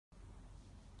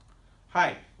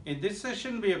Hi, in this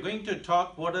session we are going to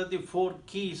talk what are the four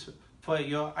keys for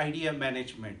your idea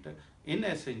management. In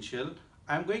essential,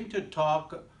 I'm going to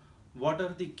talk what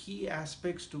are the key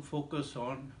aspects to focus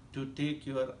on to take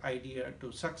your idea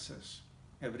to success.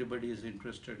 Everybody is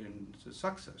interested in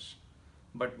success,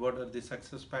 but what are the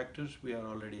success factors? We are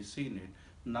already seen it.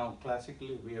 Now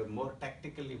classically we are more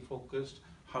tactically focused.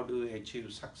 How do we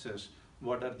achieve success?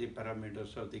 What are the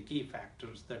parameters or the key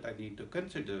factors that I need to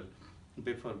consider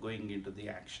before going into the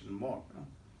action mode?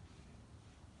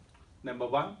 Number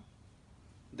one,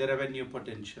 the revenue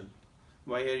potential.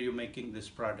 Why are you making this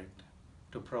product?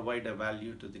 To provide a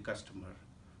value to the customer.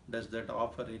 Does that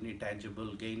offer any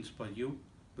tangible gains for you?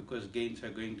 Because gains are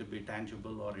going to be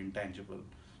tangible or intangible.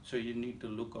 So you need to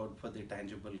look out for the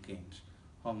tangible gains.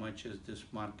 How much is this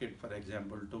market? For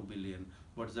example, 2 billion.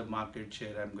 What's the market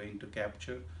share I'm going to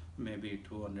capture? Maybe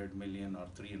 200 million or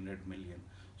 300 million.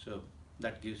 So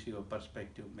that gives you a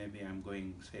perspective. Maybe I'm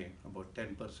going, say, about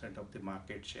 10% of the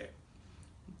market share.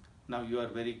 Now you are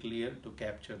very clear to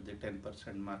capture the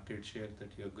 10% market share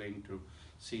that you're going to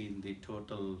see in the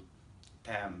total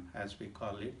TAM, as we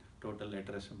call it, total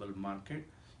addressable market.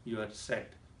 You are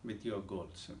set with your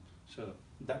goals. So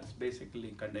that's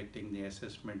basically conducting the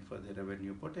assessment for the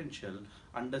revenue potential,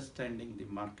 understanding the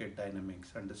market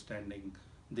dynamics, understanding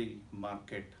the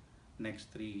market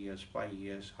next 3 years, 5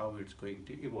 years, how it's going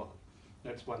to evolve.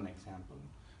 That's one example.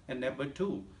 And number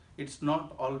two, it's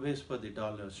not always for the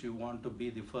dollars. You want to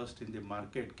be the first in the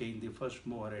market, gain the first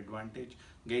mover advantage,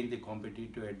 gain the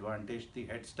competitive advantage, the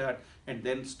head start, and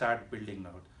then start building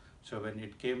out. So when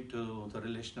it came to the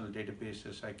relational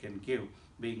databases, I can give,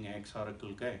 being an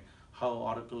ex-Oracle guy, how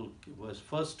Oracle was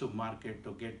first to market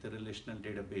to get the relational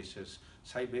databases.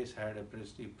 Sybase had a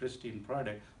pristine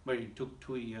product, but it took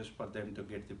 2 years for them to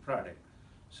get the product.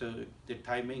 So the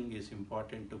timing is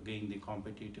important to gain the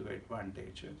competitive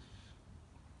advantage.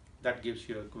 That gives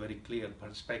you a very clear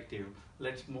perspective.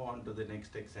 Let's move on to the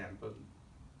next example.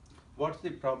 What's the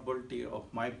probability of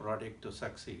my product to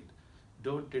succeed?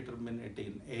 Don't determine it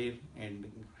in air and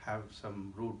have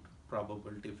some root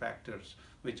probability factors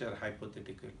which are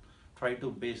hypothetical. Try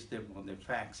to base them on the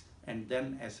facts and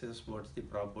then assess what's the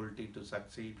probability to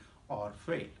succeed or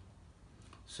fail.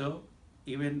 So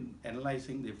even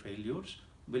analyzing the failures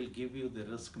will give you the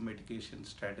risk mitigation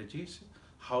strategies.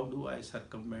 How do I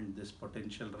circumvent this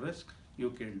potential risk?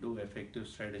 You can do effective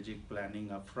strategic planning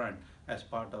upfront as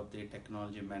part of the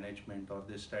technology management or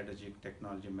the strategic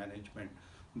technology management,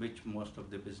 which most of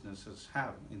the businesses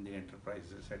have in the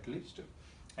enterprises at least,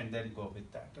 and then go with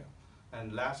that.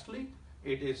 And lastly,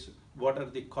 it is what are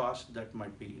the costs that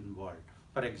might be involved.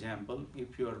 For example,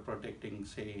 if you are protecting,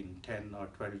 say, in 10 or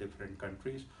 12 different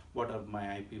countries, what are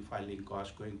my IP filing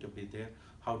costs going to be there?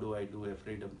 How do I do a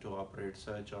freedom to operate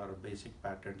search or a basic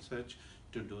patent search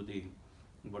to do the,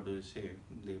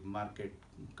 the market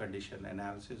condition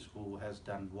analysis, who has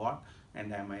done what,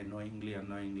 and am I knowingly or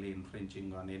unknowingly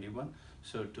infringing on anyone?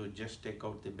 So to just take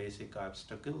out the basic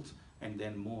obstacles and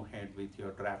then move ahead with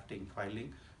your drafting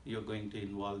filing, you're going to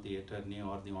involve the attorney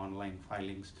or the online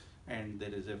filings, and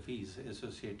there is a fees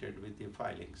associated with the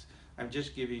filings. I'm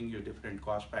just giving you different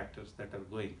cost factors that are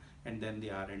going, and then the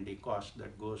R&D cost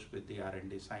that goes with the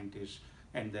R&D scientists,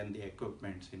 and then the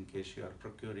equipments in case you are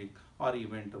procuring or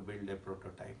even to build a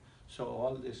prototype. So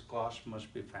all this cost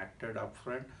must be factored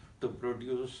upfront to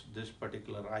produce this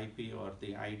particular IP or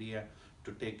the idea,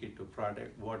 to take it to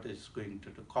product. What is going to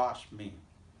cost me?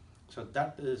 So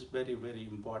that is very, very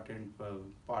important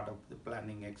part of the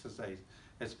planning exercise,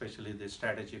 especially the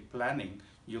strategic planning.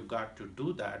 You got to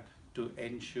do that to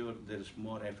ensure there's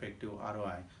more effective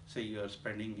ROI. Say you're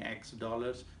spending X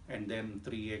dollars and then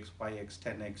 3X, 5X,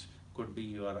 10X could be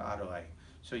your ROI.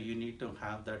 So you need to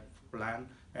have that plan,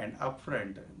 and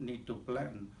upfront need to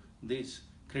plan these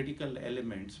critical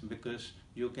elements, because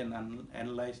you can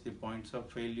analyze the points of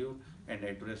failure and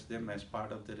address them as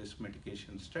part of the risk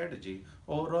mitigation strategy.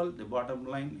 Overall, the bottom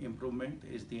line improvement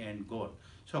is the end goal.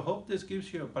 So hope this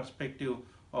gives you a perspective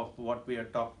of what we are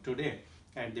talking today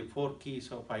and the four keys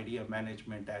of idea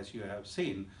management, as you have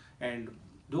seen. And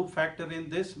do factor in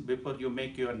this before you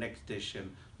make your next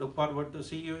decision. Look forward to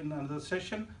see you in another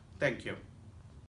session. Thank you.